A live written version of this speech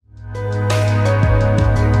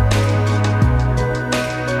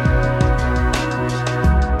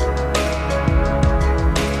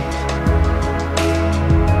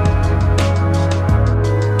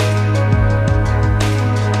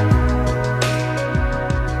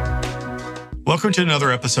Welcome to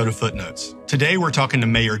another episode of Footnotes. Today we're talking to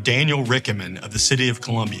Mayor Daniel Rickenmann of the city of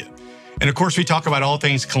Columbia. And of course, we talk about all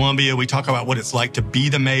things Columbia. We talk about what it's like to be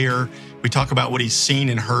the mayor. We talk about what he's seen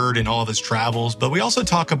and heard in all of his travels. But we also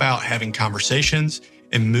talk about having conversations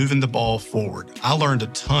and moving the ball forward. I learned a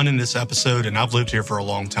ton in this episode, and I've lived here for a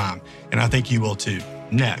long time, and I think you will too.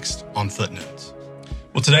 Next on Footnotes.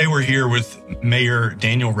 Well, today we're here with Mayor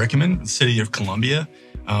Daniel Rickenmann, the city of Columbia.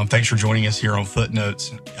 Thanks for joining us here on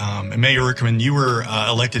Footnotes. And Mayor Rickenmann, you were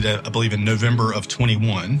elected, I believe, in November of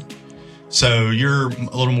 21. So you're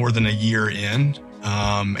a little more than a year in.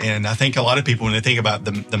 And I think a lot of people, when they think about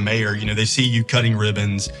the mayor, you know, they see you cutting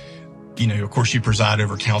ribbons. You know, of course, you preside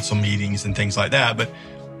over council meetings and things like that. But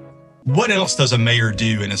what else does a mayor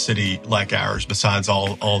do in a city like ours besides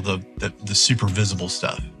all the super visible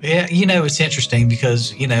stuff? Yeah, you know, it's interesting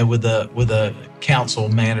because, you know, with a council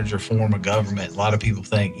manager form of government, a lot of people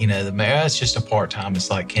think, you know, the mayor, it's just a part-time, it's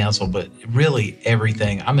like council, but really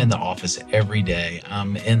everything. I'm in the office every day.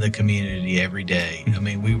 I'm in the community every day. I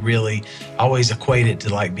mean, we really always equate it to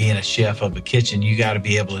like being a chef of a kitchen. You got to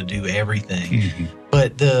be able to do everything. Mm-hmm.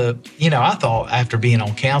 But I thought after being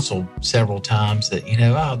on council several times that, you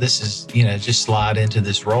know, this is, you know, just slide into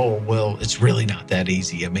this role. Well, it's really not that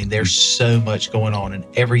easy. I mean, there's so much going on and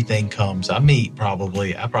everything comes. I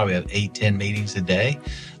probably have 8-10 meetings a day,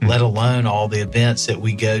 let alone all the events that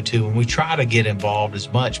we go to. And we try to get involved as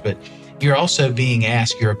much, but you're also being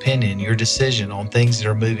asked your opinion, your decision on things that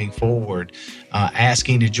are moving forward,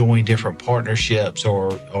 asking to join different partnerships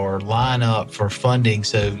or line up for funding.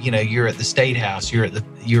 So, you know, you're at the State House,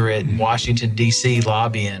 you're at Washington, D.C.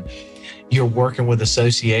 lobbying, you're working with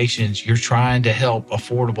associations, you're trying to help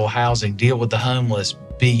affordable housing, deal with the homeless,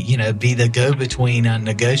 be the go-between on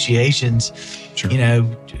negotiations, sure, you know,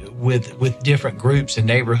 with different groups and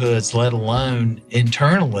neighborhoods, let alone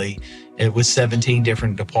internally with 17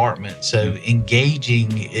 different departments. So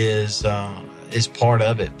engaging is part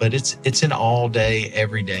of it, but it's an all day,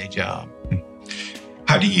 everyday job.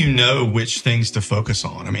 How do you know which things to focus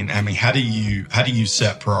on? I mean, how do you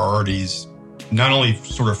set priorities, not only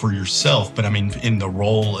sort of for yourself, but I mean, in the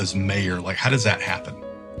role as mayor, like how does that happen?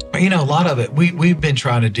 You know, a lot of it, we've been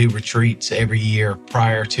trying to do retreats every year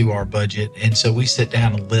prior to our budget. And so we sit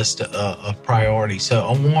down and list a priority. So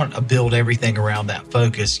I want to build everything around that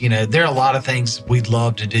focus. You know, there are a lot of things we'd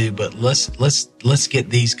love to do, but let's get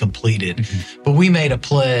these completed. Mm-hmm. But we made a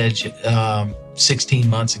pledge 16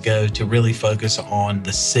 months ago to really focus on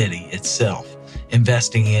the city itself.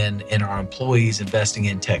 Investing in our employees, investing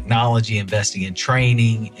in technology, investing in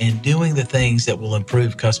training, and doing the things that will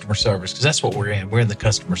improve customer service, because that's what we're in. We're in the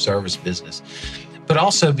customer service business. But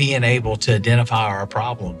also being able to identify our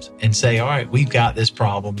problems and say, all right, we've got this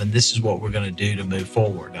problem, and this is what we're going to do to move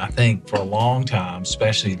forward. I think for a long time,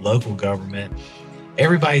 especially local government,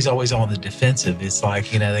 everybody's always on the defensive. It's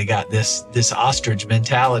like, you know, they got this ostrich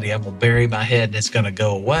mentality. I'm going to bury my head and it's going to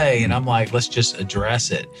go away. And I'm like, let's just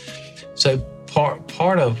address it. So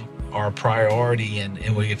part of our priority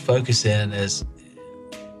and we focus in is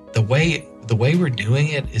the way we're doing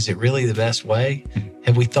it. Is it really the best way?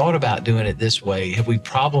 Have we thought about doing it this way? Have we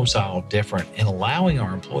problem solved different and allowing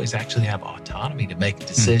our employees actually have autonomy to make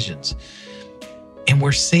decisions? And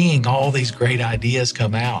we're seeing all these great ideas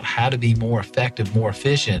come out, how to be more effective, more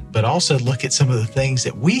efficient, but also look at some of the things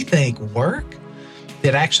that we think work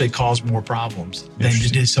that actually cause more problems than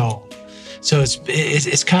to solve. So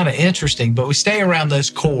it's kind of interesting, but we stay around those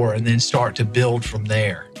core and then start to build from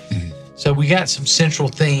there. Mm-hmm. So we got some central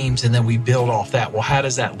themes and then we build off that. Well, how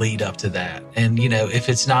does that lead up to that? And, you know, if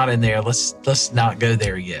it's not in there, let's not go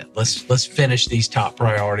there yet. Let's finish these top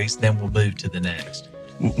priorities, then we'll move to the next.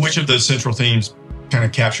 Which of those central themes kind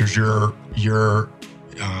of captures your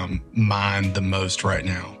mind the most right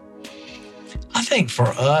now? I think for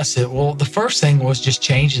us, the first thing was just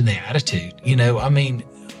changing the attitude. You know, I mean,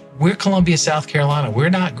 we're Columbia, South Carolina.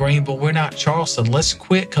 We're not Greenville. We're not Charleston. Let's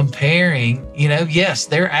quit comparing. You know, yes,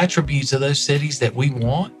 there are attributes of those cities that we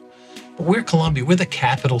want, but we're Columbia. We're the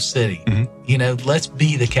capital city. Mm-hmm. You know, let's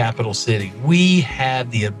be the capital city. We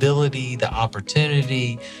have the ability, the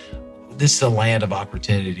opportunity. This is a land of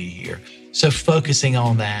opportunity here. So focusing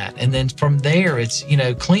on that. And then from there, it's, you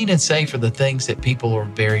know, clean and safe are the things that people are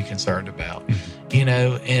very concerned about, you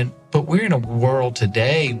know, but we're in a world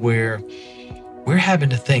today where we're having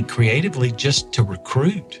to think creatively just to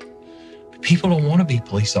recruit. People don't want to be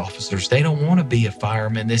police officers. They don't want to be a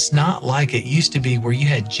fireman. It's not like it used to be where you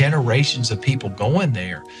had generations of people going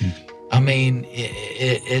there. I mean,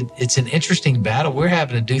 it's an interesting battle. We're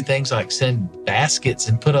having to do things like send baskets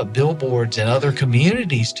and put up billboards in other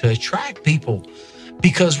communities to attract people.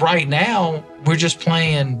 Because right now we're just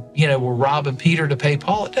playing, you know, we're robbing Peter to pay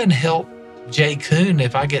Paul. It doesn't help Jay Kuhn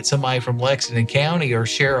if I get somebody from Lexington County or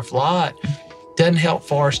Sheriff Lott. Doesn't help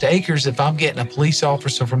Forest Acres if I'm getting a police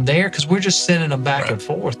officer from there, because we're just sending them back and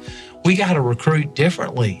forth. We got to recruit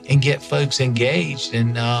differently and get folks engaged.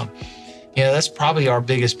 And, that's probably our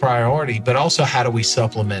biggest priority. But also, how do we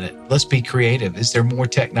supplement it? Let's be creative. Is there more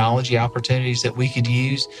technology opportunities that we could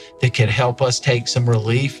use that could help us take some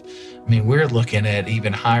relief? I mean, we're looking at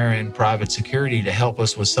even hiring private security to help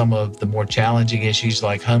us with some of the more challenging issues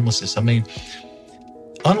like homelessness. I mean,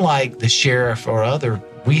 unlike the sheriff or other,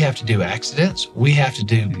 we have to do accidents. We have to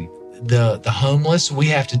do the homeless. We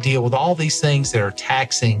have to deal with all these things that are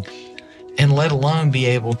taxing, and let alone be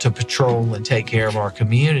able to patrol and take care of our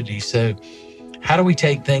community. So how do we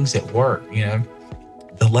take things that work?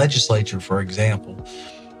 The legislature, for example,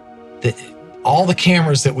 all the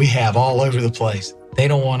cameras that we have all over the place, they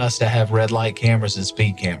don't want us to have red light cameras and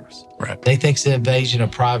speed cameras. Right. They think it's an invasion of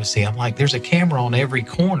privacy. I'm like, there's a camera on every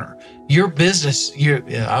corner. Your business,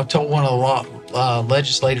 I've told one of the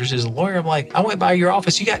legislators who's a lawyer, I'm like, I went by your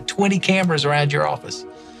office. You got 20 cameras around your office.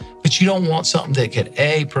 But you don't want something that could,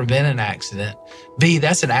 A, prevent an accident. B,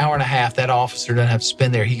 that's an hour and a half that officer doesn't have to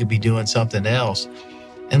spend there. He could be doing something else.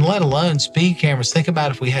 And let alone speed cameras. Think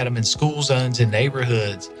about if we had them in school zones and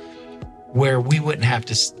neighborhoods where we wouldn't have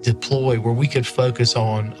to deploy, where we could focus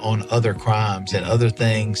on other crimes and other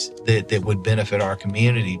things that would benefit our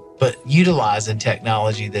community, but utilizing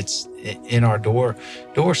technology that's in our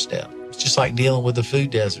doorstep. It's just like dealing with the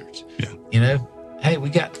food deserts. Yeah. Hey,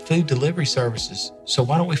 we got food delivery services. So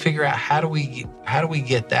why don't we figure out how do we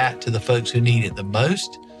get that to the folks who need it the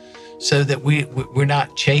most, so that we're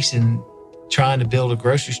not trying to build a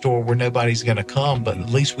grocery store where nobody's going to come, but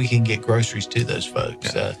at least we can get groceries to those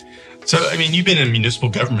folks. Yeah. So, I mean, you've been in municipal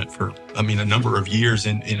government for, a number of years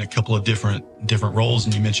in a couple of different roles.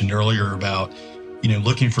 And you mentioned earlier about,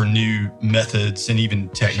 looking for new methods and even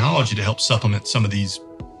technology to help supplement some of these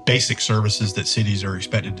basic services that cities are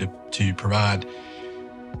expected to provide.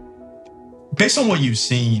 Based on what you've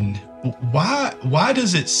seen, why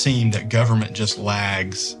does it seem that government just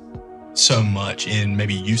lags so much in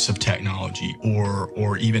maybe use of technology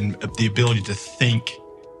or even the ability to think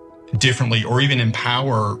differently, or even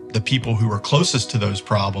empower the people who are closest to those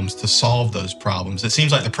problems to solve those problems? It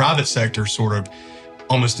seems like the private sector sort of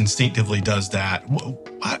almost instinctively does that.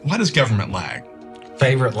 Why does government lag?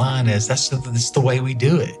 Favorite line is, that's the way we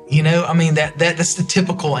do it. That's the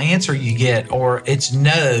typical answer you get, or it's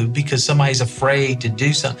no, because somebody's afraid to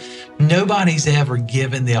do something. Nobody's ever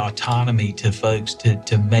given the autonomy to folks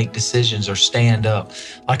to make decisions or stand up.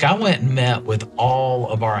 Like, I went and met with all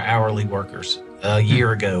of our hourly workers a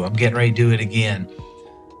year ago. I'm getting ready to do it again.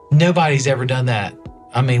 Nobody's ever done that.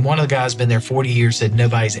 One of the guys been there 40 years, said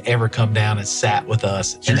nobody's ever come down and sat with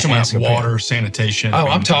us. So you're talking about water, sanitation. Oh,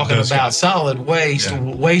 I'm talking about solid waste,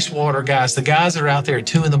 wastewater guys, the guys that are out there at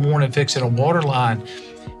 2 a.m. fixing a water line.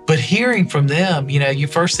 But hearing from them, your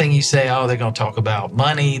first thing you say, oh, they're going to talk about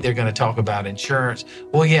money. They're going to talk about insurance.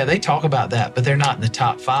 Well, yeah, they talk about that, but they're not in the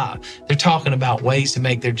top 5. They're talking about ways to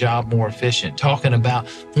make their job more efficient. Talking about,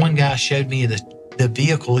 one guy showed me the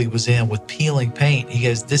vehicle he was in with peeling paint. He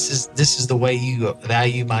goes, this is the way you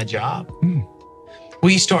value my job.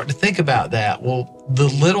 Well, you start to think about that. Well, the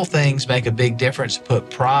little things make a big difference. Put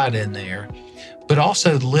pride in there. But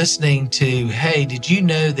also listening to, hey, did you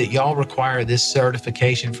know that y'all require this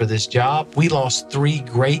certification for this job? We lost 3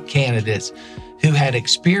 great candidates who had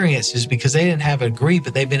experiences because they didn't have a degree,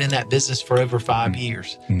 but they've been in that business for over 5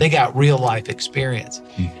 years. They got real life experience.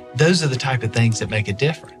 Those are the type of things that make a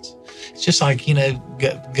difference. It's just like,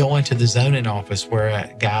 going to the zoning office where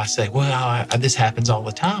a guy say, well, this happens all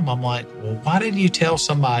the time. I'm like, well, why didn't you tell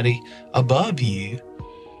somebody above you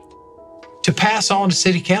to pass on to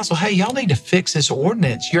city council, hey, y'all need to fix this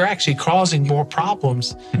ordinance. You're actually causing more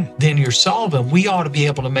problems than you're solving. We ought to be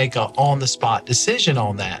able to make an on-the-spot decision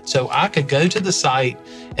on that. So I could go to the site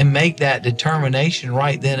and make that determination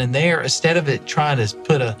right then and there, instead of it trying to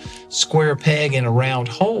put a square peg in a round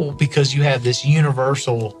hole because you have this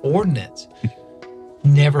universal ordinance.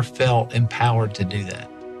 Never felt empowered to do that.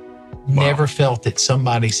 Wow. Never felt that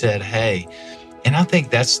somebody said, hey. And I think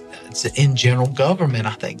that's in general government.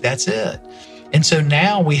 I think that's it. And so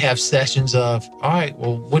now we have sessions of, all right,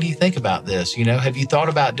 well, what do you think about this? Have you thought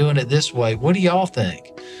about doing it this way? What do y'all think?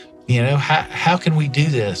 How can we do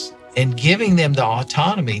this? And giving them the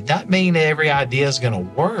autonomy, not mean that every idea is going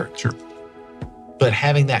to work. Sure. But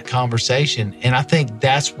having that conversation. And I think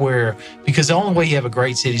that's where, because the only way you have a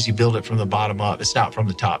great city is you build it from the bottom up. It's not from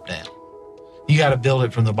the top down. You got to build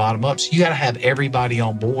it from the bottom up. So you got to have everybody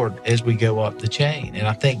on board as we go up the chain. And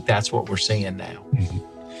I think that's what we're seeing now.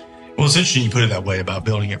 Well, it's interesting you put it that way about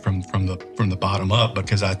building it from the bottom up,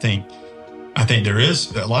 because I think I think there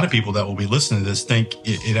is a lot of people that will be listening to this think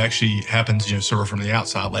it actually happens, sort of from the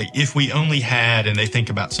outside. Like if we only had, and they think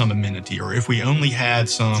about some amenity, or if we only had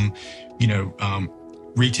some,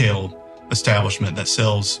 retail establishment that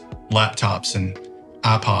sells laptops and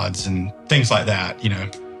iPods and things like that,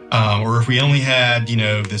 or if we only had,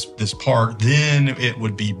 this park, then it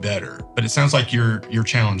would be better. But it sounds like you're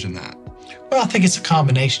challenging that. Well, I think it's a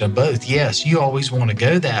combination of both. Yes, you always want to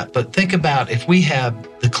go that, but think about if we have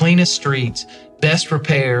the cleanest streets, best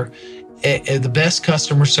repair, the best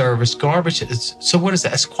customer service, garbage. So what is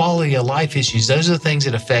that? It's quality of life issues. Those are the things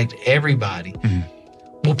that affect everybody. Mm-hmm.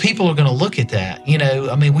 Well, people are going to look at that.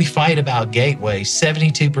 We fight about gateways.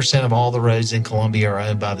 72% of all the roads in Columbia are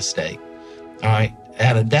owned by the state. All right.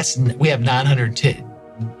 We have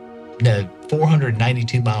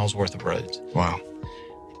 492 miles worth of roads. Wow.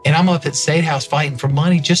 And I'm up at State House fighting for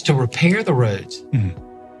money just to repair the roads.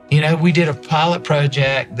 Mm-hmm. We did a pilot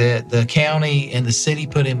project that the county and the city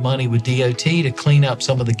put in money with DOT to clean up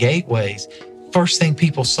some of the gateways. First thing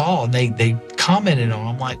people saw, and they commented on,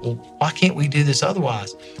 I'm like, well, why can't we do this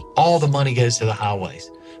otherwise? All the money goes to the highways.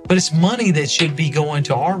 But it's money that should be going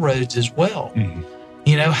to our roads as well. Mm-hmm.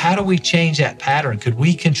 How do we change that pattern? Could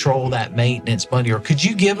we control that maintenance money? Or could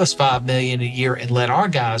you give us $5 million a year and let our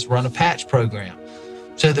guys run a patch program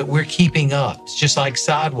so that we're keeping up? It's just like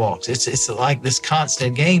sidewalks. It's like this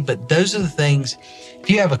constant game. But those are the things. If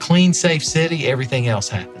you have a clean, safe city, everything else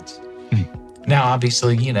happens. Mm-hmm. Now,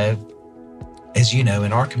 obviously, as you know,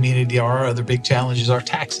 in our community, our other big challenges are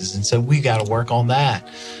taxes. And so we got to work on that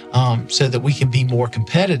so that we can be more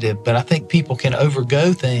competitive. But I think people can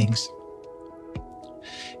overgo things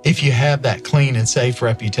if you have that clean and safe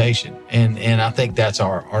reputation. And I think that's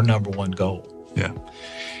our number one goal. Yeah.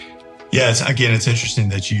 Yeah. It's interesting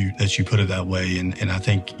that you put it that way. And I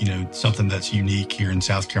think, something that's unique here in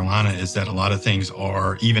South Carolina is that a lot of things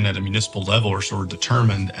are, even at a municipal level, are sort of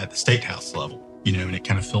determined at the State House level, and it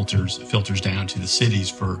kind of filters down to the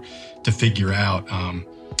cities to figure out, kind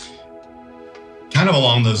of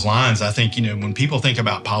along those lines. I think, when people think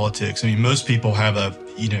about politics, most people have a,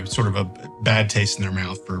 sort of a bad taste in their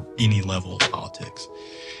mouth for any level of politics.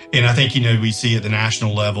 And I think, we see at the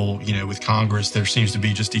national level, with Congress, there seems to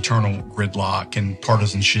be just eternal gridlock and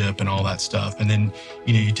partisanship and all that stuff. And then,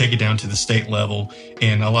 you take it down to the state level,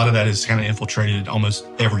 and a lot of that is kind of infiltrated almost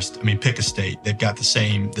pick a state. They've got the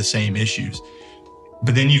same issues.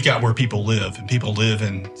 But then you've got where people live, and people live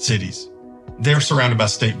in cities. They're surrounded by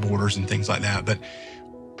state borders and things like that. But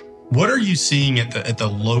what are you seeing at the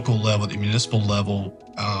local level, the municipal level?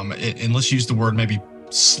 And let's use the word maybe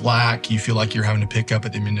slack you feel like you're having to pick up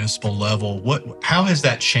at the municipal level. How has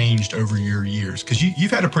that changed over your years? Because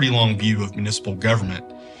you've had a pretty long view of municipal government,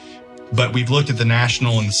 but we've looked at the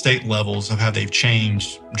national and the state levels of how they've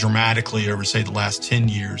changed dramatically over, say, the last 10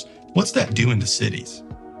 years. What's that doing to cities?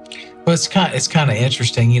 Well, it's kind of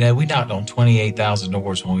interesting. We knocked on 28,000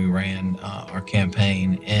 doors when we ran our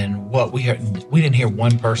campaign, and we didn't hear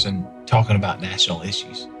one person talking about national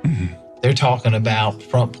issues. Mm-hmm. They're talking about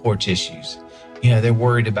front porch issues. They're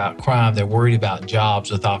worried about crime. They're worried about jobs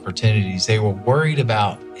with opportunities. They were worried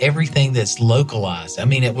about everything that's localized.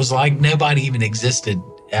 It was like nobody even existed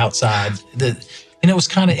outside. And it was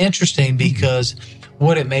kind of interesting because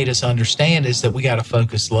what it made us understand is that we got to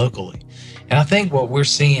focus locally. And I think what we're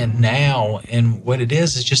seeing now and what it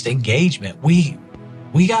is just engagement. We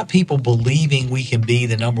got people believing we can be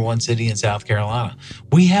the number one city in South Carolina.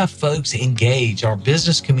 We have folks engaged, our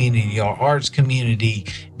business community, our arts community,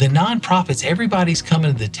 the nonprofits, everybody's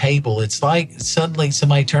coming to the table. It's like suddenly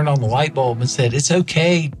somebody turned on the light bulb and said, it's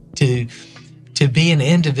okay to be an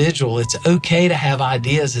individual. It's okay to have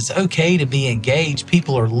ideas. It's okay to be engaged.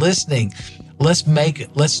 People are listening. Let's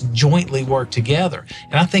jointly work together.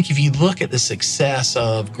 And I think if you look at the success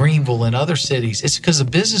of Greenville and other cities, it's because the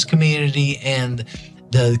business community and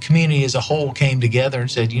the community as a whole came together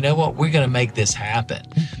and said, you know what, we're going to make this happen.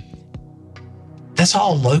 That's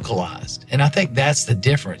all localized. And I think that's the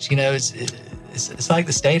difference. It's like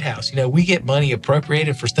the State House. We get money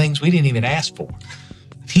appropriated for things we didn't even ask for.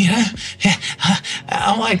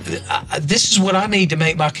 I'm like, this is what I need to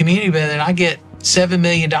make my community better. And I get $7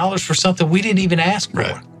 million for something we didn't even ask for.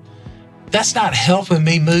 Right. That's not helping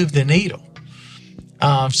me move the needle.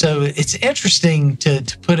 So it's interesting to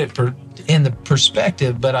put it in the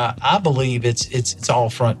perspective, but I believe it's all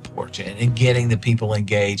front porch and getting the people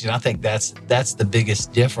engaged. And I think that's the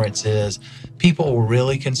biggest difference is people were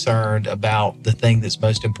really concerned about the thing that's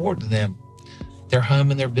most important to them, their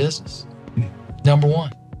home and their business. Number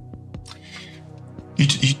one.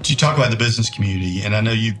 You talk about the business community, and I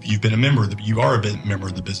know you've been a member of you are a member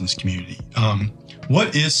of the business community.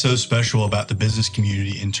 What is so special about the business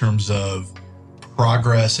community in terms of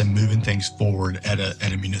progress and moving things forward at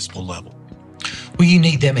a municipal level? Well, you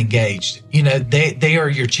need them engaged. They are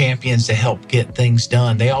your champions to help get things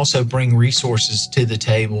done. They also bring resources to the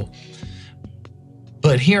table.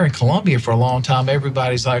 But here in Columbia for a long time,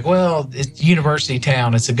 everybody's like, well, it's a university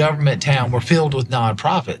town. It's a government town. We're filled with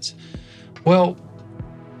nonprofits. Well,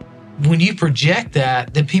 when you project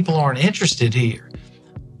that, then people aren't interested here.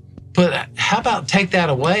 But how about take that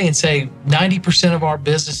away and say 90% of our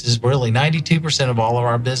businesses, really 92% of all of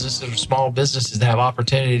our businesses are small businesses that have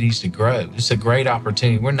opportunities to grow. It's a great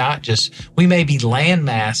opportunity. We may be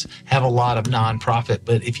landmass, have a lot of nonprofit,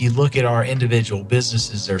 but if you look at our individual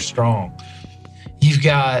businesses, they're strong. You've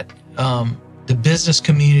got the business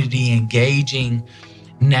community engaging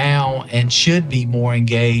now and should be more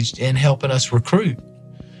engaged in helping us recruit.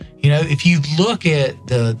 If you look at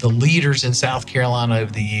the leaders in South Carolina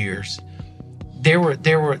over the years, there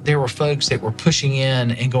were folks that were pushing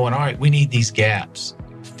in and going, all right, we need these gaps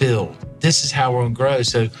filled. This is how we're going to grow.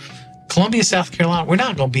 So Columbia, South Carolina, we're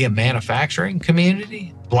not going to be a manufacturing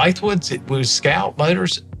community. Blythewood was Scout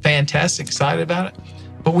Motors, fantastic, excited about it.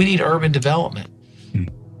 But we need urban development.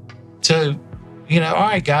 So, all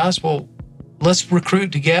right, guys, well, let's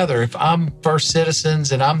recruit together. If I'm First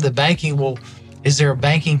Citizens and I'm the banking, well, is there a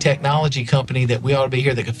banking technology company that we ought to be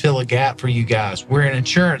here that could fill a gap for you guys? We're an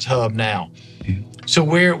insurance hub now. So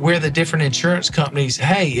we're the different insurance companies.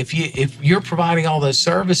 Hey, if you're providing all those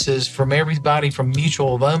services from everybody from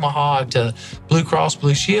Mutual of Omaha to Blue Cross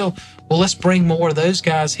Blue Shield, well, let's bring more of those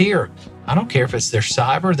guys here. I don't care if it's their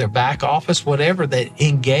cyber, their back office, whatever, that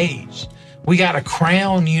engage. We got a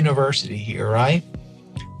Crown University here, right?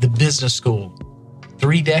 The business school.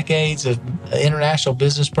 3 decades of international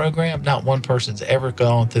business program. Not one person's ever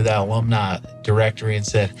gone through that alumni directory and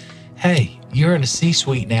said, hey, you're in a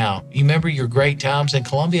C-suite now. You remember your great times in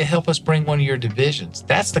Columbia? Help us bring one of your divisions.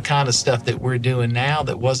 That's the kind of stuff that we're doing now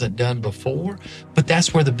that wasn't done before. But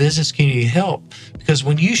that's where the business community help. Because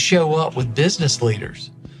when you show up with business leaders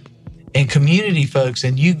and community folks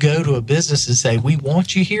and you go to a business and say, we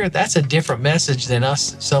want you here, that's a different message than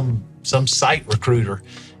us, some site recruiter,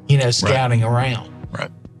 scouting around. Right.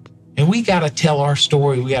 And we got to tell our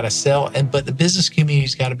story. We got to sell. But the business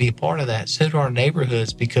community's got to be a part of that. So do our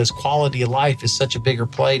neighborhoods, because quality of life is such a bigger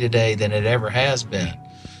play today than it ever has been.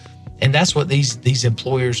 And that's what these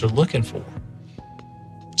employers are looking for.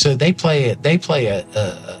 So they play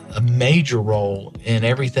a major role in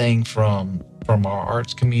everything from our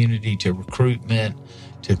arts community to recruitment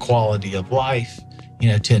to quality of life,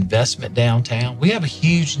 to investment downtown. We have a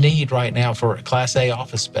huge need right now for Class A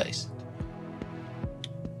office space.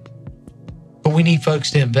 But we need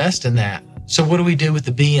folks to invest in that. So what do we do with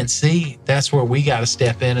the B and C? That's where we got to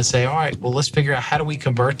step in and say, all right, well, let's figure out how do we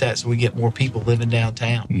convert that so we get more people living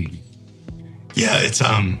downtown. Yeah, it's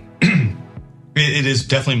it is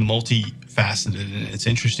definitely multifaceted, and it's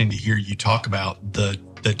interesting to hear you talk about the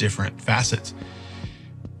different facets.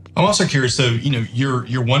 I'm also curious. So,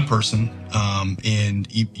 you're one person, and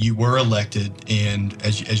you were elected, and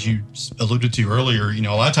as you alluded to earlier,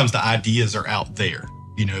 a lot of times the ideas are out there.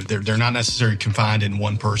 They're not necessarily confined in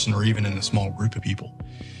one person or even in a small group of people.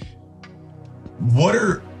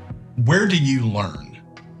 Where do you learn?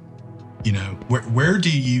 Where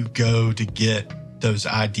do you go to get those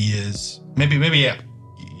ideas? Maybe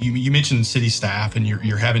you mentioned city staff and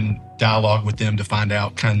you're having dialogue with them to find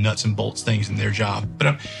out kind of nuts and bolts things in their job.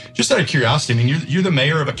 But just out of curiosity, you're the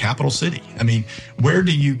mayor of a capital city. Where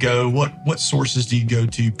do you go? What sources do you go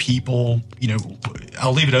to? People,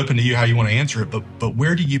 I'll leave it open to you how you want to answer it, but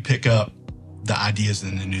where do you pick up the ideas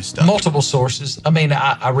and the new stuff? Multiple sources.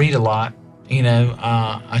 I read a lot.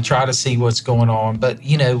 I try to see what's going on. But,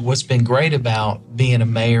 what's been great about being a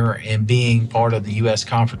mayor and being part of the U.S.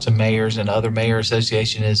 Conference of Mayors and other mayor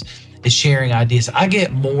association is sharing ideas. I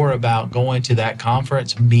get more about going to that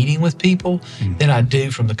conference, meeting with people than I do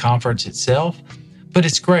from the conference itself. But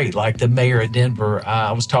it's great. Like the mayor of Denver,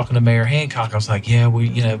 I was talking to Mayor Hancock. I was like, yeah,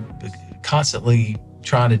 we, constantly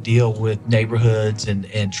trying to deal with neighborhoods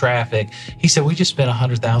and traffic. He said, we just spent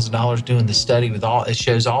 $100,000 doing the study with it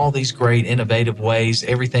shows all these great innovative ways,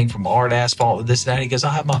 everything from art asphalt to this and that. He goes, I'll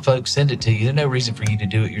have my folks send it to you. There's no reason for you to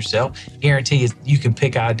do it yourself. Guarantee you can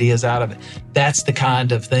pick ideas out of it. That's the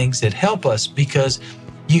kind of things that help us, because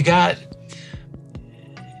you got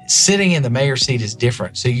sitting in the mayor's seat is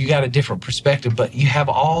different. So you got a different perspective, but you have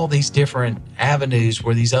all these different avenues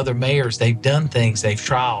where these other mayors, they've done things, they've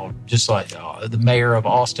tried. Just like the mayor of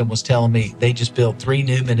Austin was telling me, they just built 3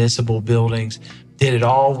 new municipal buildings, did it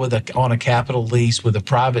all on a capital lease with a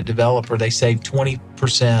private developer. They saved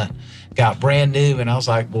 20%. got brand new. And I was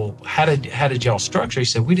like, well, how did y'all structure? He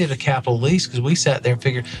said, we did a capital lease because we sat there and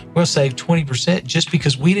figured we'll save 20% just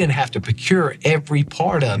because we didn't have to procure every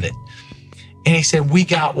part of it. And he said, we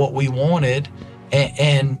got what we wanted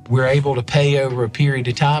and we're able to pay over a period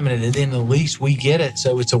of time. And then the lease, we get it.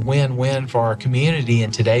 So it's a win-win for our community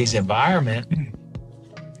in today's environment.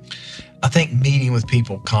 I think meeting with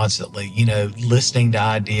people constantly, listening to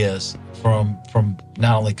ideas from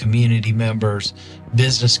not only community members,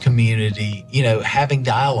 business community, having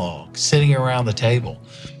dialogue, sitting around the table.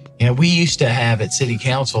 We used to have at City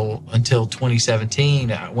Council until 2017,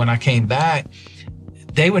 when I came back,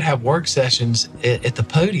 they would have work sessions at the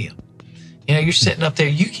podium. You're sitting up there,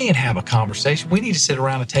 you can't have a conversation. We need to sit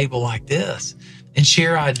around a table like this and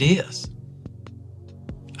share ideas.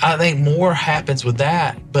 I think more happens with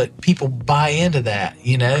that, but people buy into that, Right.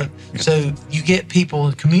 Yeah. So you get people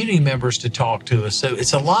and community members to talk to us. So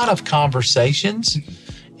it's a lot of conversations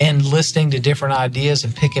and listening to different ideas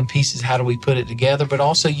and picking pieces. How do we put it together? But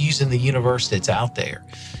also using the universe that's out there.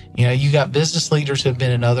 You got business leaders who have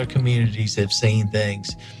been in other communities that have seen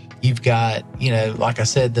things. You've got, like I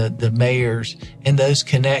said, the mayors and those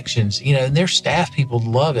connections, and their staff people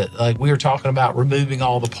love it. Like we were talking about removing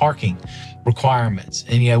all the parking requirements.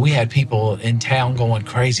 And, we had people in town going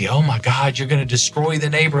crazy. Oh my God, you're going to destroy the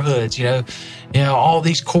neighborhoods. All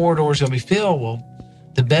these corridors are going to be filled. Well,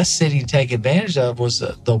 the best city to take advantage of was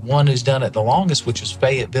the one who's done it the longest, which was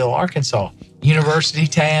Fayetteville, Arkansas, university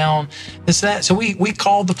town, this, that. So we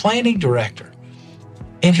called the planning director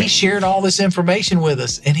and he shared all this information with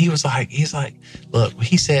us. And he's like, look,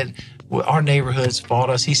 he said, our neighborhoods fought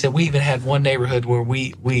us. He said, we even had one neighborhood where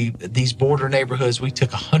these border neighborhoods, we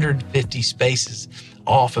took 150 spaces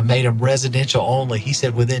off and made them residential only. He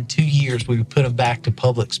said, within 2 years, we would put them back to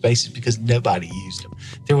public spaces because nobody used them.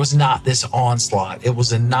 There was not this onslaught. It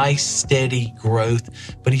was a nice, steady growth.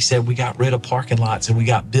 But he said, we got rid of parking lots and we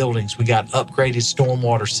got buildings. We got upgraded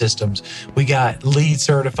stormwater systems. We got LEED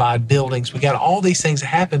certified buildings. We got all these things that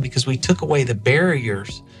happened because we took away the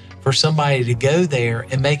barriers for somebody to go there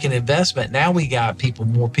and make an investment. Now we got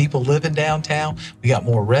more people living downtown. We got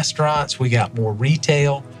more restaurants. We got more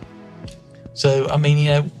retail. So,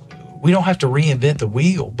 we don't have to reinvent the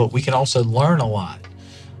wheel, but we can also learn a lot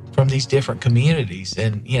from these different communities.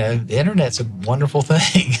 And, the internet's a wonderful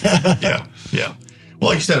thing. Yeah. Well,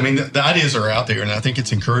 like you said, the ideas are out there, and I think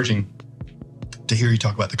it's encouraging to hear you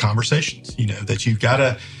talk about the conversations, that you've got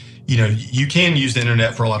to, you can use the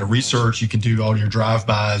internet for a lot of research. You can do all your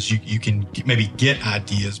drive-bys. You can maybe get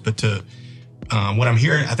ideas, but what I'm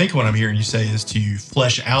hearing you say is to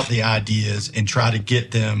flesh out the ideas and try to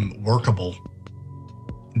get them workable.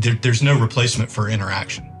 There's no replacement for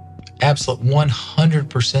interaction. Absolutely,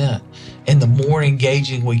 100%. And the more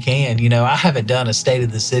engaging we can, I haven't done a state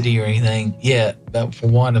of the city or anything yet. But for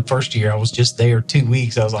one, the first year I was just there 2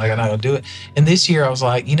 weeks. I was like, I'm not going to do it. And this year I was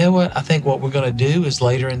like, you know what? I think what we're going to do is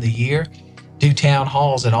later in the year, do town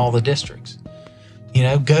halls in all the districts.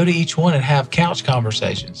 Go to each one and have couch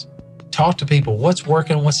conversations. Talk to people. What's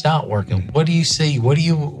working, what's not working? What do you see? What do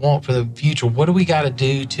you want for the future? What do we got to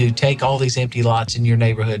do to take all these empty lots in your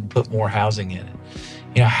neighborhood and put more housing in it?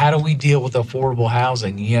 How do we deal with affordable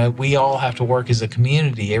housing? We all have to work as a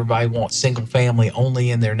community. Everybody wants single family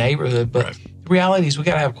only in their neighborhood. But The reality is we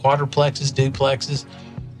got to have quadruplexes, duplexes.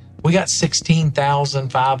 We got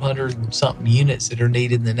 16,500 and something units that are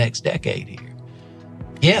needed in the next decade here.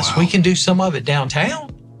 Yes, We can do some of it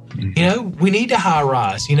downtown. Mm-hmm. We need to high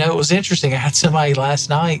rise. It was interesting. I had somebody last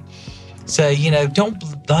night say, don't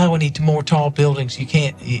allow any more tall buildings.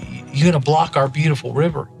 You're going to block our beautiful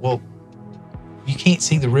river. Well, you can't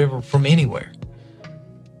see the river from anywhere.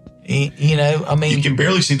 You can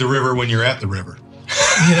barely see the river when you're at the river.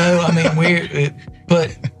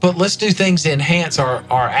 But let's do things to enhance our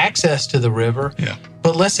access to the river. Yeah.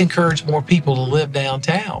 But let's encourage more people to live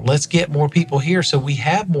downtown. Let's get more people here so we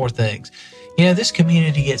have more things. This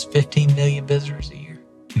community gets 15 million visitors a year.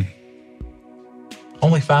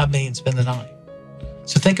 Only 5 million spend the night.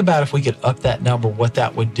 So think about if we could up that number, what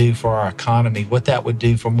that would do for our economy, what that would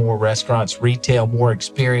do for more restaurants, retail, more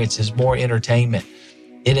experiences, more entertainment.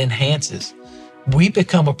 It enhances. We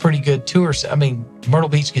become a pretty good tourist. Myrtle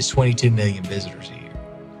Beach gets 22 million visitors a year.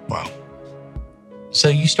 Wow. So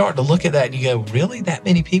you start to look at that and you go, really? That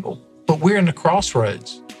many people? But we're in the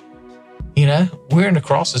crossroads. We're in the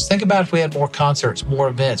crossroads. Think about if we had more concerts, more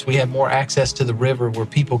events. We had more access to the river where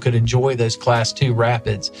people could enjoy those Class 2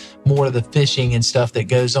 rapids, more of the fishing and stuff that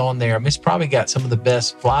goes on there. It's probably got some of the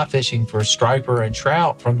best fly fishing for striper and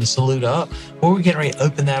trout from the Saluda up. Well, we're getting ready to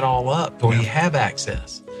open that all up where you have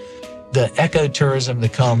access. the ecotourism to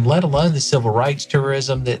come, let alone the civil rights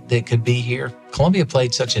tourism that could be here. Columbia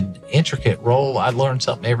played such an intricate role. I learned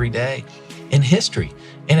something every day in history.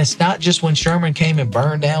 And it's not just when Sherman came and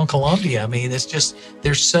burned down Columbia. I mean, it's just,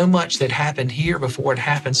 there's so much that happened here before it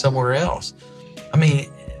happened somewhere else. I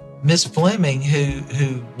mean, Miss Fleming,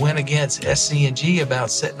 who went against SC&G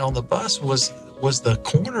about sitting on the bus, was the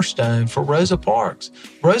cornerstone for Rosa Parks.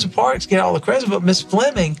 Rosa Parks get all the credit, but Miss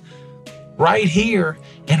Fleming, right here,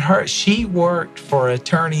 and she worked for an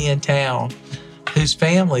attorney in town whose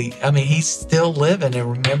family, I mean, he's still living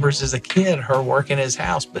and remembers as a kid her working his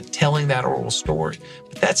house, but telling that oral story.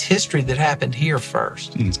 But that's history that happened here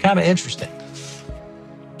first. It's kind of interesting.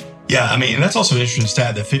 Yeah, I mean, and that's also an interesting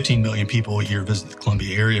stat that 15 million people a year visit the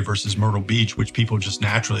Columbia area versus Myrtle Beach, which people just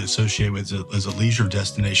naturally associate with as a leisure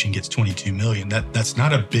destination, gets 22 million. That's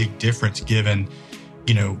not a big difference given,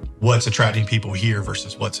 what's attracting people here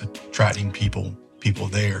versus what's attracting people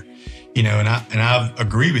there. And I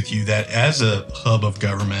agree with you that as a hub of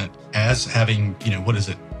government, as having,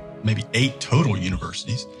 maybe 8 total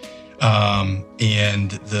universities, and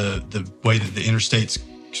the way that the interstate's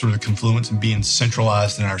sort of confluence and being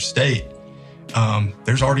centralized in our state,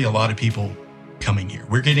 there's already a lot of people coming here.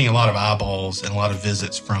 We're getting a lot of eyeballs and a lot of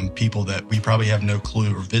visits from people that we probably have no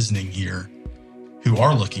clue are visiting here, who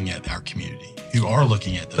are looking at our community, who are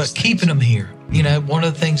looking at those But things. keeping them here. One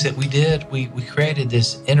of the things that we did, we created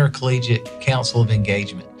this intercollegiate council of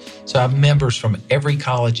engagement. So I have members from every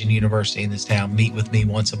college and university in this town meet with me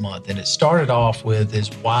once a month. And it started off with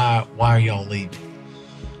why are y'all leaving?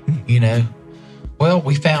 Well,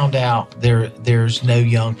 we found out there's no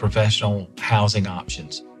young professional housing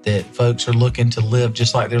options, that folks are looking to live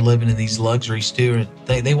just like they're living in these luxury student.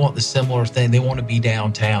 They want the similar thing. They want to be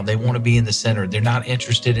downtown. They want to be in the center. They're not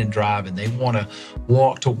interested in driving. They want to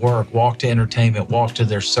walk to work, walk to entertainment, walk to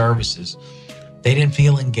their services. They didn't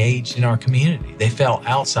feel engaged in our community. They felt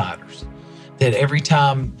outsiders. That every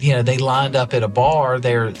time, they lined up at a bar,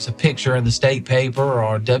 there's a picture in the state paper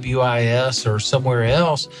or WIS or somewhere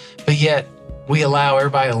else, but yet we allow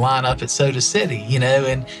everybody to line up at Soda City,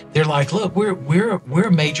 and they're like, look, we're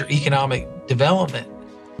a major economic development,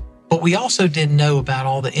 but we also didn't know about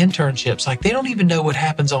all the internships. Like, they don't even know what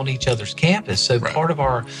happens on each other's campus. So Right. part of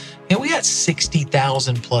we got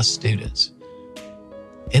 60,000 plus students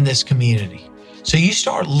in this community. So you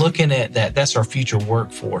start looking at that. That's our future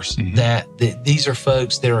workforce. Mm-hmm. That these are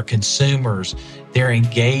folks that are consumers, they're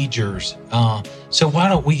engagers. So why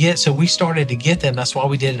don't we So we started to get them. That's why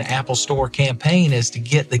we did an Apple Store campaign, is to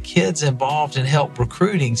get the kids involved and help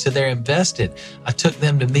recruiting. So they're invested. I took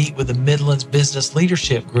them to meet with the Midlands Business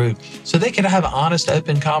Leadership Group so they could have an honest,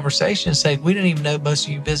 open conversation and say, we didn't even know most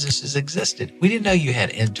of you businesses existed. We didn't know you had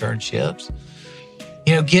internships.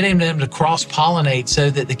 Getting them to cross-pollinate so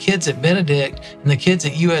that the kids at Benedict and the kids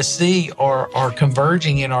at USC are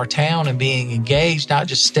converging in our town and being engaged, not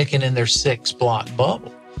just sticking in their 6-block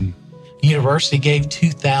bubble. University gave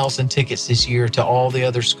 2,000 tickets this year to all the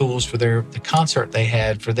other schools for the concert they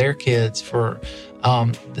had for their kids for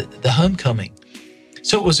the homecoming.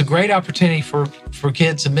 So it was a great opportunity for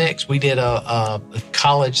kids to mix. We did a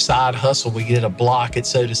college side hustle. We did a block at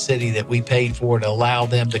Soda City that we paid for to allow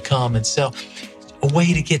them to come and sell. A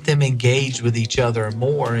way to get them engaged with each other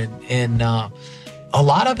more. And a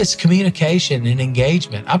lot of it's communication and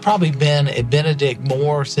engagement. I've probably been at Benedict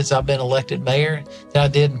more since I've been elected mayor than I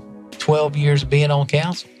did 12 years of being on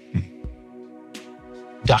council.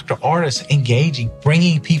 Dr. Artis engaging,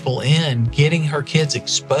 bringing people in, getting her kids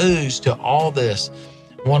exposed to all this.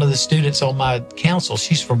 One of the students on my council,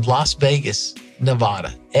 she's from Las Vegas,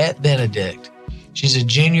 Nevada, at Benedict. She's a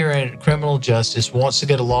junior in criminal justice, wants to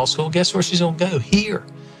go to law school. Guess where she's going to go? Here.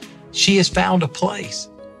 She has found a place.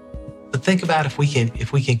 But think about if we can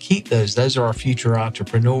keep those. Those are our future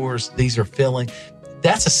entrepreneurs. These are filling.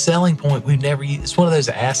 That's a selling point we've never used. It's one of those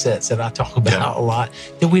assets that I talk about a lot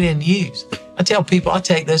that we didn't use. I tell people I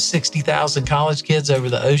take those 60,000 college kids over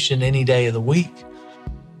the ocean any day of the week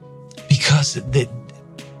because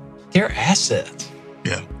they're assets.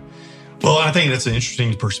 Yeah. Well, I think that's an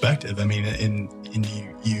interesting perspective. I mean,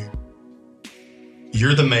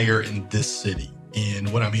 you're the mayor in this city.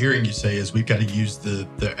 And what I'm hearing you say is we've got to use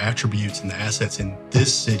the attributes and the assets in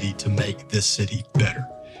this city to make this city better,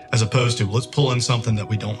 as opposed to let's pull in something that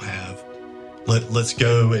we don't have. Let's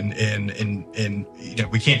go and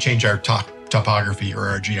we can't change our topography or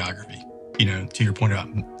our geography, to your point about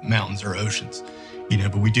mountains or oceans,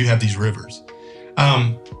 but we do have these rivers.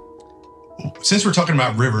 Since we're talking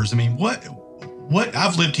about rivers, I mean, what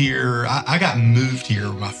I've lived here, I got moved here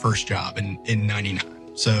with my first job in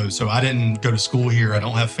 99. So I didn't go to school here. I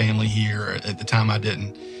don't have family here. At the time I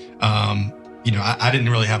didn't. I didn't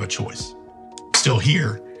really have a choice. Still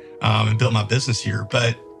here, and built my business here,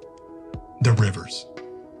 but the rivers.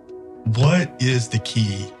 What is the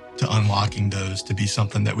key to unlocking those to be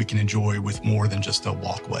something that we can enjoy with more than just a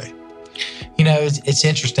walkway? It's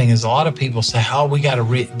interesting is a lot of people say, oh, we got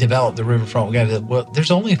to develop the riverfront. Well,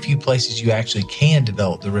 there's only a few places you actually can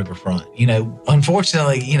develop the riverfront.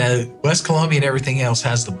 Unfortunately, West Columbia and everything else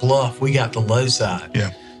has the bluff. We got the low side.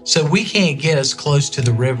 Yeah. So we can't get as close to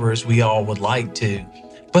the river as we all would like to.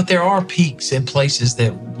 But there are peaks and places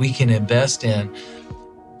that we can invest in,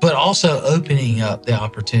 but also opening up the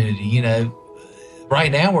opportunity. Right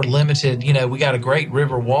now we're limited. We got a great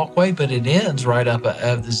river walkway, but it ends right up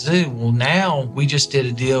at the zoo. Well, now we just did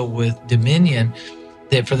a deal with Dominion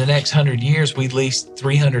that for the next 100 years, we leased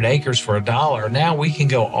 300 acres for $1. Now we can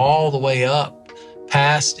go all the way up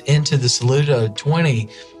past into the Saludo 20.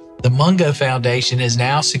 The Mungo Foundation has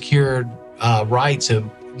now secured rights of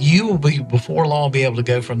you will be before long be able to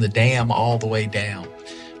go from the dam all the way down.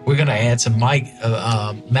 We're going to add some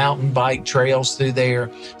mountain bike trails through there,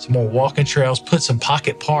 some more walking trails, put some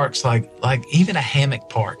pocket parks, like even a hammock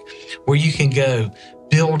park where you can go,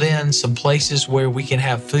 build in some places where we can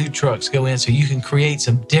have food trucks go in so you can create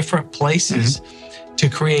some different places to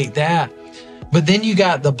create that. But then you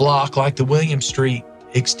got the block like the William Street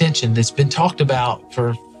extension that's been talked about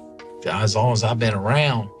for as long as I've been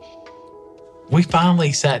around. We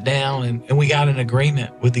finally sat down and we got an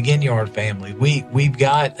agreement with the Ginyard family. We've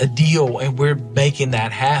got a deal and we're making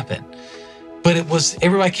that happen. But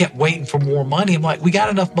everybody kept waiting for more money. I'm like, we got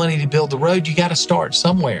enough money to build the road. You got to start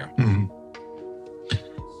somewhere. Mm-hmm.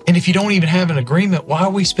 And if you don't even have an agreement, why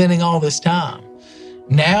are we spending all this time?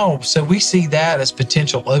 Now, so we see that as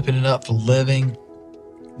potential opening up for living,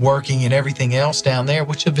 working, and everything else down there,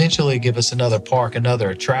 which eventually give us another park, another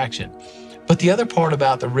attraction. But the other part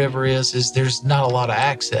about the river is there's not a lot of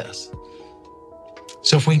access.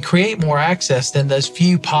 So if we can create more access, then those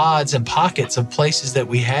few pods and pockets of places that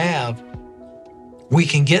we have, we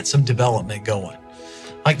can get some development going.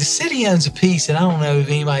 Like the city owns a piece, and I don't know if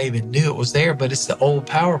anybody even knew it was there, but it's the old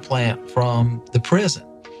power plant from the prison.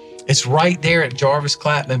 It's right there at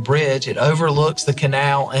Jarvis-Clapman Bridge. It overlooks the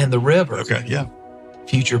canal and the river. Okay, yeah.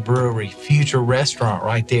 Future brewery, future restaurant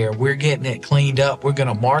right there. We're getting it cleaned up. We're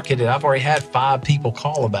going to market it. I've already had 5 people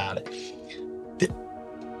call about it.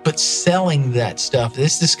 But selling that stuff,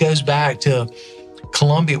 this goes back to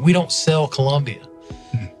Columbia. We don't sell Columbia.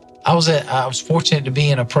 I was fortunate to be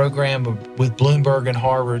in a program with Bloomberg and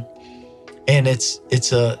Harvard, and it's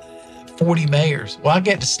a 40 mayors. Well, I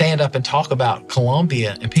get to stand up and talk about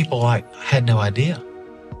Columbia, and people I had no idea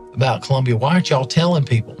about Columbia. Why aren't y'all telling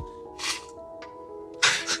people?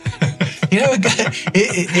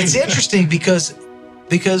 It's interesting because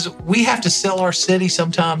we have to sell our city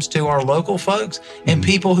sometimes to our local folks, and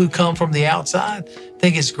people who come from the outside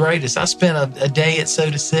think it's greatest. I spent a day at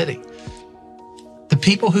Soda City. The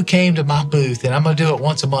people who came to my booth, and I'm going to do it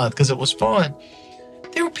once a month because it was fun,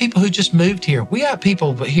 there were people who just moved here. We got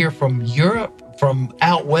people here from Europe, from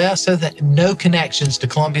out west, so that no connections to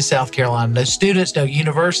Columbia, South Carolina, no students, no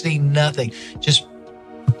university, nothing. Just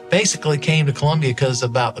basically came to Columbia because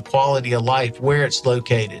about the quality of life, where it's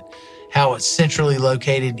located, how it's centrally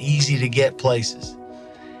located, easy to get places.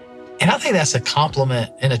 And I think that's a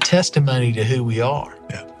compliment and a testimony to who we are.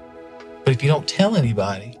 Yeah. But if you don't tell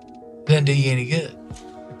anybody, it doesn't do you any good.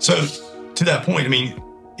 So to that point, I mean,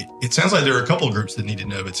 it sounds like there are a couple of groups that need to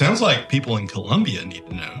know. It sounds like people in Columbia need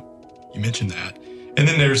to know. You mentioned that. And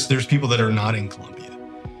then there's people that are not in Columbia.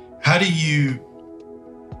 How do you...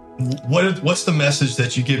 What's the message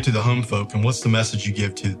that you give to the home folk, and what's the message you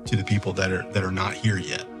give to the people that are not here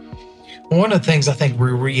yet? One of the things I think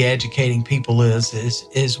we're re-educating people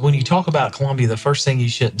is when you talk about Columbia, the first thing you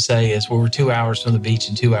shouldn't say is, well, we're 2 hours from the beach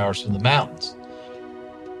and 2 hours from the mountains.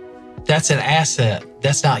 That's an asset.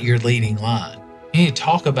 That's not your leading line. You need to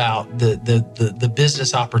talk about the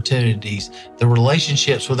business opportunities, the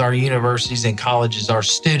relationships with our universities and colleges, our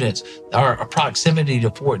students, our proximity to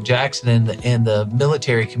Fort Jackson and the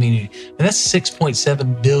military community. And that's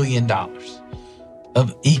 $6.7 billion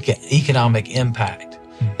of economic impact.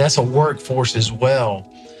 That's a workforce as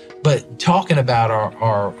well. But talking about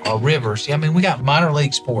our rivers, I mean, we got minor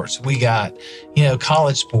league sports. We got,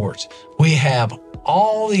 college sports. We have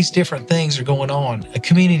all these different things are going on. A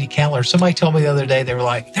community calendar. Somebody told me the other day, they were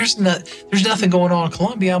like, there's nothing going on in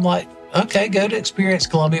Columbia. I'm like, okay, go to Experience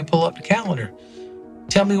Columbia, pull up the calendar.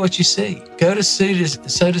 Tell me what you see. Go to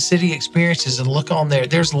Soda City Experiences and look on there.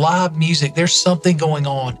 There's live music. There's something going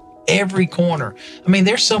on every corner. I mean,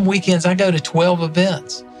 there's some weekends I go to 12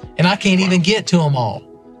 events and I can't even get to them all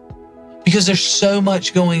because there's so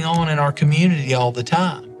much going on in our community all the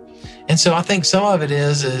time. And so I think some of it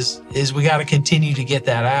is we got to continue to get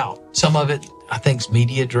that out. Some of it, I think, is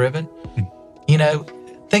media driven. You know,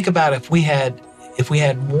 think about if we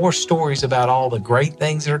had more stories about all the great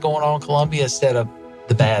things that are going on in Columbia instead of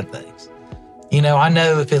the bad things. You know, I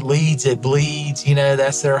know if it leads, it bleeds. You know,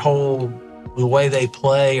 that's their whole, the way they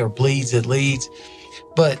play, or bleeds, it leads.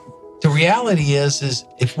 But the reality is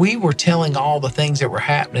if we were telling all the things that were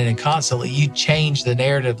happening and constantly, you'd change the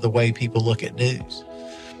narrative, the way people look at news.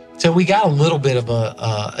 So we got a little bit of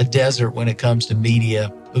a desert when it comes to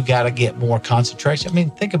media. We've got to get more concentration. I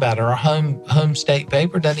mean, think about it. Our home state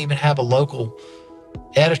paper doesn't even have a local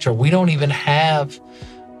editor. We don't even have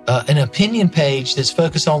an opinion page that's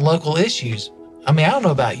focused on local issues. I mean, I don't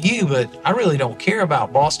know about you, but I really don't care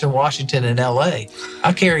about Boston, Washington, and LA.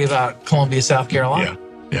 I care about Columbia, South Carolina.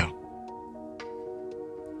 Yeah.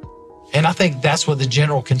 And I think that's what the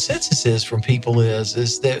general consensus is from people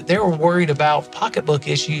is that they're worried about pocketbook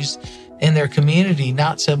issues in their community,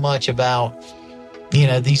 not so much about, you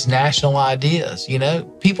know, these national ideas. You know,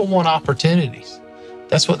 people want opportunities.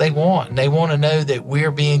 That's what they want. And they want to know that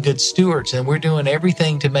we're being good stewards and we're doing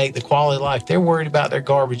everything to make the quality of life. They're worried about their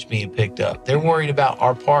garbage being picked up. They're worried about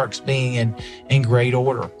our parks being in great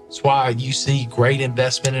order. That's why you see great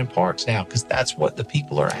investment in parks now, because that's what the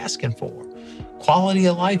people are asking for. Quality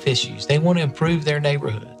of life issues. They want to improve their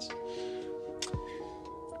neighborhoods.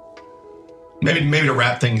 Maybe to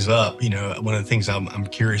wrap things up, you know, one of the things I'm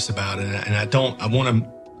curious about, and I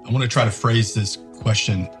want to try to phrase this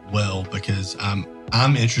question well, because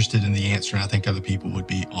I'm interested in the answer, and I think other people would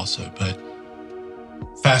be also. But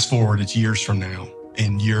fast forward, it's years from now,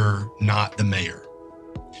 and you're not the mayor.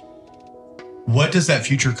 What does that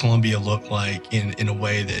future Columbia look like in a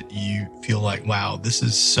way that you feel like, wow, this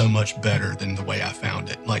is so much better than the way I found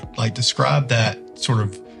it? Like describe that sort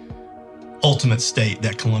of ultimate state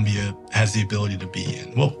that Columbia has the ability to be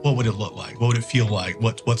in. What would it look like? What would it feel like?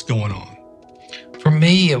 What's going on? For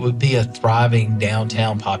me, it would be a thriving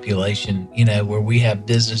downtown population, you know, where we have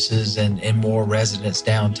businesses and more residents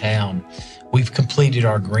downtown. We've completed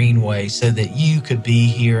our greenway so that you could be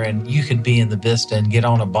here and you could be in the Vista and get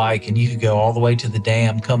on a bike and you could go all the way to the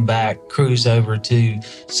dam, come back, cruise over to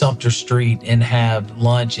Sumter Street and have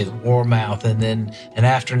lunch at Warmouth and then an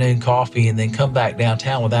afternoon coffee and then come back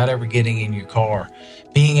downtown without ever getting in your car.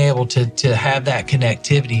 Being able to have that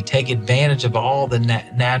connectivity, take advantage of all the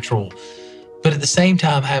natural, but at the same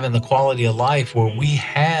time having the quality of life where we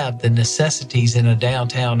have the necessities in a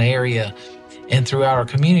downtown area and throughout our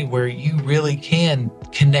community where you really can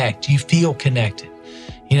connect, you feel connected.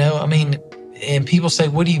 You know, I mean, and people say,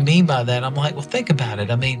 what do you mean by that? I'm like, well, think about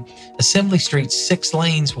it. I mean, Assembly Street's 6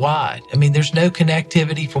 lanes wide. I mean, there's no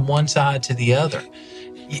connectivity from one side to the other.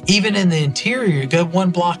 Even in the interior, you go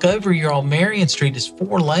 1 block over, you're on Marion Street, it's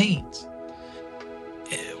 4 lanes.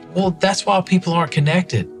 Well, that's why people aren't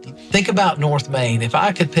connected. Think about North Main. If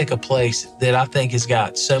I could pick a place that I think has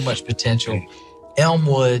got so much potential,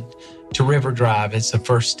 Elmwood to River Drive, it's the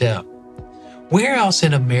first step. Where else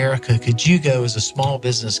in America could you go as a small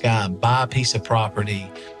business guy and buy a piece of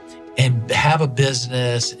property and have a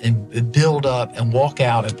business and build up and walk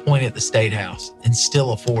out and point at the State House and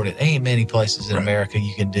still afford it? Ain't many places in America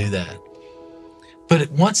you can do that.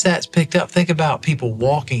 But once that's picked up, think about people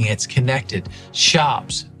walking, it's connected.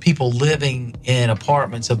 Shops, people living in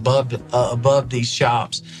apartments above these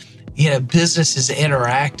shops, you know, businesses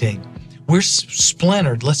interacting. We're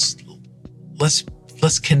splintered. Let's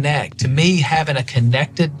connect. To me, having a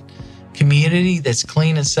connected community that's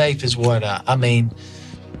clean and safe is what I mean.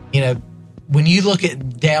 You know, when you look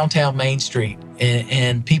at downtown Main Street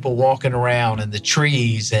and people walking around and the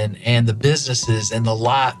trees and the businesses and the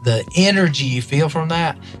light, the energy you feel from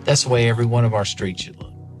that, that's the way every one of our streets should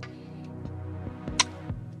look.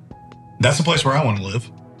 That's the place where I want to live.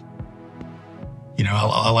 You know,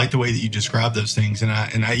 I like the way that you describe those things, and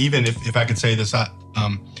I even if I could say this,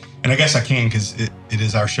 and I guess I can because it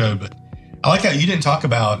is our show, but I like how you didn't talk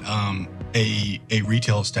about a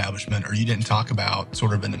retail establishment, or you didn't talk about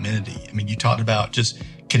sort of an amenity. I mean, you talked about just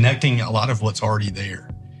connecting a lot of what's already there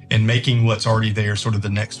and making what's already there sort of the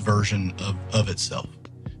next version of itself.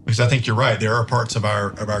 Because I think you're right. There are parts of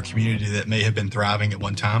our community that may have been thriving at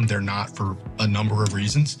one time. They're not for a number of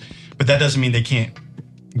reasons, but that doesn't mean they can't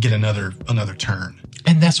get another turn.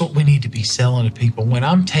 And that's what we need to be selling to people. When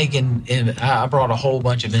I'm taking in, I brought a whole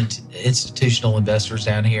bunch of institutional investors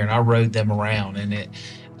down here and I rode them around and it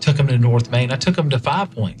took them to North Main. I took them to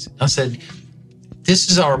 5 Points. I said, this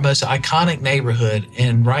is our most iconic neighborhood.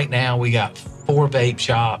 And right now we got 4 vape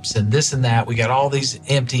shops and this and that. We got all these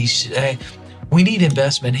empty. we need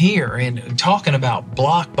investment here. And talking about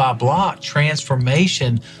block by block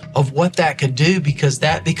transformation of what that could do, because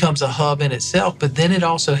that becomes a hub in itself. But then it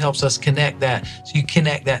also helps us connect that. So you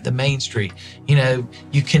connect that to Main Street.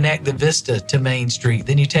 You connect the Vista to Main Street.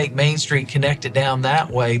 Then you take Main Street, connect it down that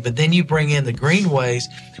way. But then you bring in the greenways.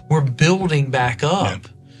 We're building back up.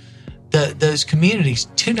 Yeah. Those communities.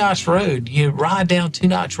 Two Notch Road, you ride down Two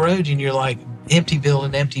Notch Road and you're like, empty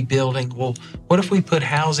building. Well, what if we put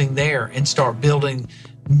housing there and start building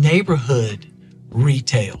neighborhood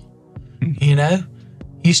retail?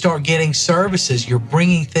 You start getting services. You're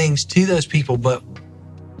bringing things to those people, but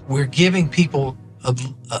we're giving people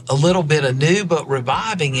a little bit of new, but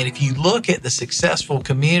reviving. And if you look at the successful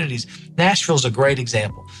communities, Nashville's a great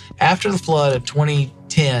example. After the flood of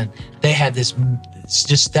 2010, they had this,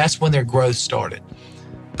 that's when their growth started.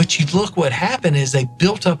 But you look what happened is they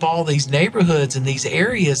built up all these neighborhoods and these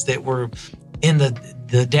areas that were in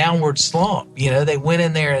the downward slump. They went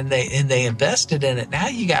in there and they invested in it. Now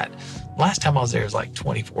you got, last time I was there, it was like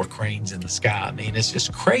 24 cranes in the sky. I mean, it's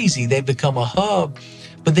just crazy. They've become a hub.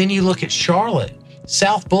 But then you look at Charlotte,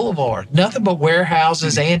 South Boulevard, nothing but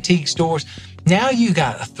warehouses, antique stores. Now you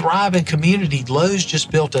got a thriving community. Lowe's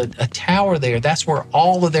just built a tower there. That's where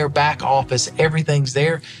all of their back office, everything's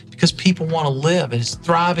there because people want to live. And it's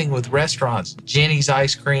thriving with restaurants, Jenny's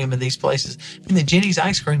Ice Cream and these places. I mean, the Jenny's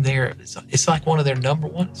Ice Cream there, it's like one of their number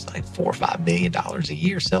one. It's like $4 or $5 million a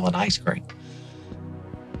year selling ice cream.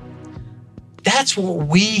 That's what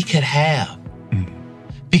we could have.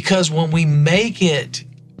 Because when we make it,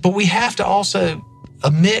 but we have to also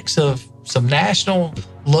a mix of some national,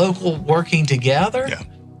 local working together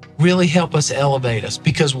really help us elevate us.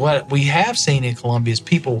 Because what we have seen in Columbia is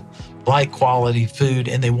people like quality food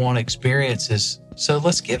and they want experiences. So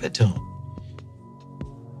let's give it to them.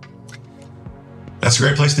 That's a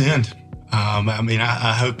great place to end.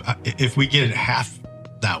 I hope if we get it half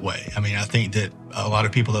that way, I think that a lot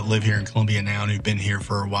of people that live here in Columbia now and who've been here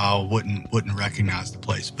for a while wouldn't recognize the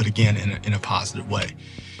place. But again, in a positive way.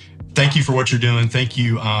 Thank you for what you're doing. Thank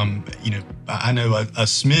you. I know a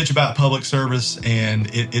smidge about public service, and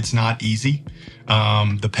it's not easy.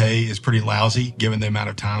 The pay is pretty lousy given the amount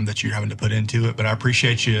of time that you're having to put into it. But I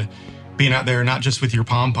appreciate you being out there, not just with your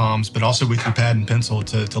pom-poms, but also with your pad and pencil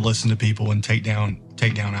to listen to people and take down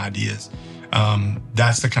ideas.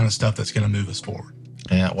 That's the kind of stuff that's going to move us forward.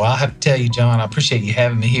 Yeah, well, I have to tell you, John, I appreciate you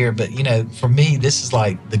having me here. But, for me, this is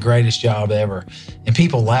like the greatest job ever. And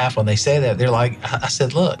people laugh when they say that. They're like, I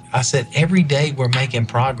said, every day we're making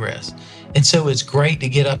progress. And so it's great to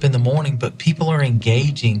get up in the morning, but people are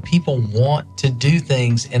engaging. People want to do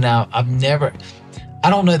things. And I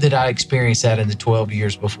don't know that I experienced that in the 12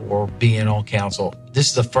 years before being on council. This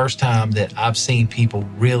is the first time that I've seen people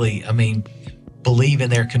really, believe in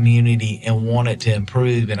their community and want it to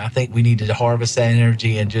improve. And I think we need to harvest that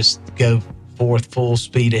energy and just go forth full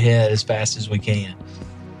speed ahead as fast as we can.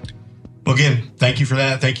 Well, again, thank you for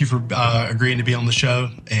that. Thank you for agreeing to be on the show.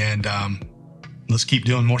 And let's keep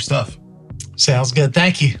doing more stuff. Sounds good.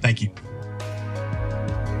 Thank you. Thank you.